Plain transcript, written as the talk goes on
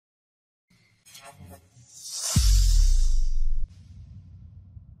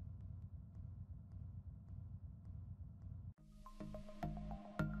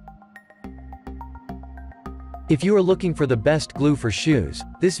If you are looking for the best glue for shoes,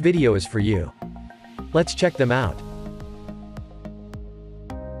 this video is for you. Let's check them out.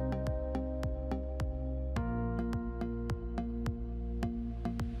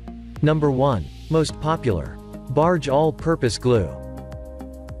 Number 1. Most popular. Barge All-Purpose Glue.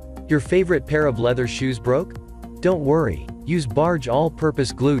 Your favorite pair of leather shoes broke? Don't worry, use Barge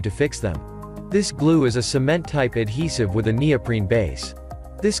All-Purpose Glue to fix them. This glue is a cement-type adhesive with a neoprene base.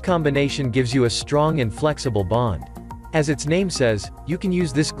 This combination gives you a strong and flexible bond. As its name says, you can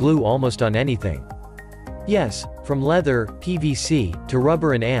use this glue almost on anything. Yes, from leather, PVC, to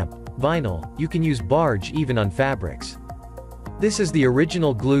rubber and vinyl, you can use Barge even on fabrics. This is the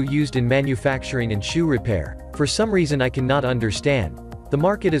original glue used in manufacturing and shoe repair. For some reason I cannot understand. The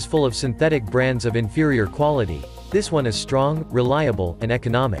market is full of synthetic brands of inferior quality. This one is strong, reliable, and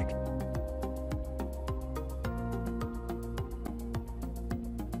economic.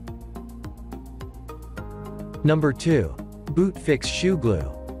 Number 2. Boot Fix Shoe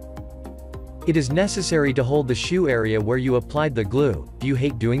Glue. It is necessary to hold the shoe area where you applied the glue. Do you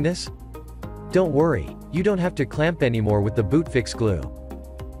hate doing this? Don't worry, you don't have to clamp anymore with the Boot Fix glue.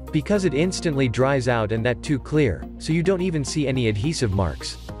 Because it instantly dries out and that too clear, so you don't even see any adhesive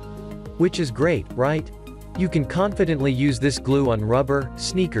marks. Which is great, right? You can confidently use this glue on rubber,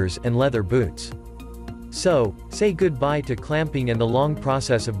 sneakers, and leather boots. So, say goodbye to clamping and the long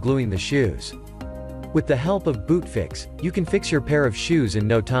process of gluing the shoes. With the help of Boot Fix, you can fix your pair of shoes in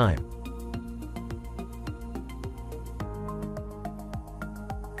no time.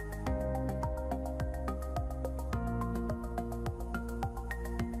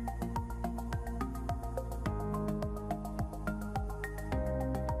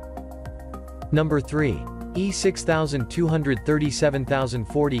 Number 3.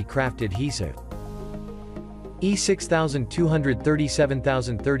 E6237,040 Craft Adhesive.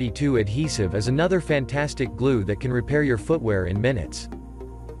 E6237,032 adhesive is another fantastic glue that can repair your footwear in minutes.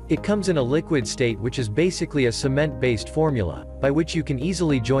 It comes in a liquid state which is basically a cement-based formula, by which you can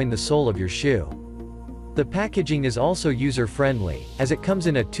easily join the sole of your shoe. The packaging is also user-friendly, as it comes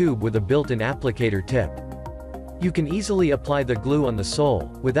in a tube with a built-in applicator tip. You can easily apply the glue on the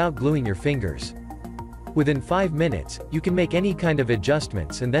sole, without gluing your fingers. Within 5 minutes, you can make any kind of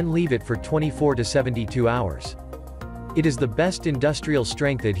adjustments and then leave it for 24 to 72 hours. It is the best industrial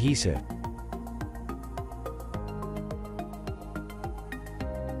strength adhesive.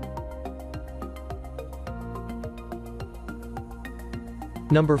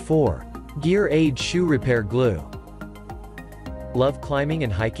 Number 4. Gear Aid Shoe Repair Glue. Love climbing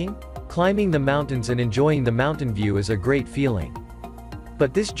and hiking? Climbing the mountains and enjoying the mountain view is a great feeling.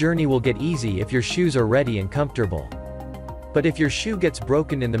 But this journey will get easy if your shoes are ready and comfortable. But if your shoe gets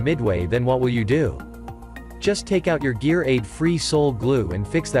broken in the midway, then what will you do? Just take out your Gear Aid Free Sole Glue and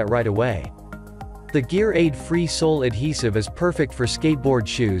fix that right away. The Gear Aid Free Sole adhesive is perfect for skateboard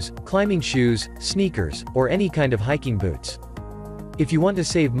shoes, climbing shoes, sneakers, or any kind of hiking boots. If you want to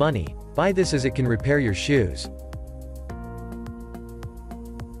save money, buy this as it can repair your shoes.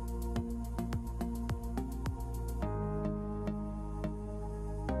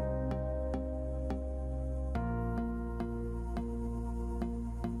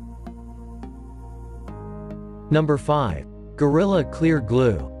 Number 5. Gorilla Clear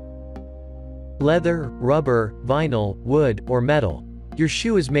Glue. Leather, rubber, vinyl, wood, or metal. Your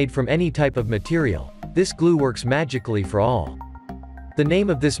shoe is made from any type of material. This glue works magically for all. The name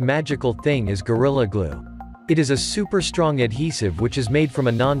of this magical thing is Gorilla Glue. It is a super strong adhesive which is made from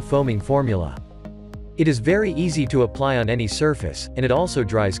a non-foaming formula. It is very easy to apply on any surface, and it also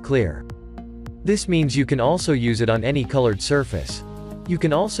dries clear. This means you can also use it on any colored surface. You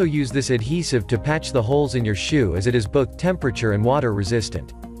can also use this adhesive to patch the holes in your shoe as it is both temperature and water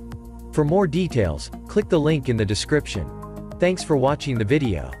resistant. For more details, click the link in the description. Thanks for watching the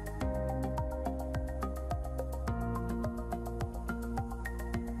video.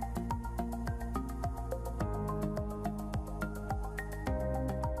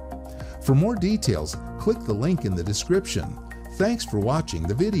 For more details, click the link in the description. Thanks for watching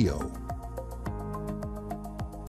the video.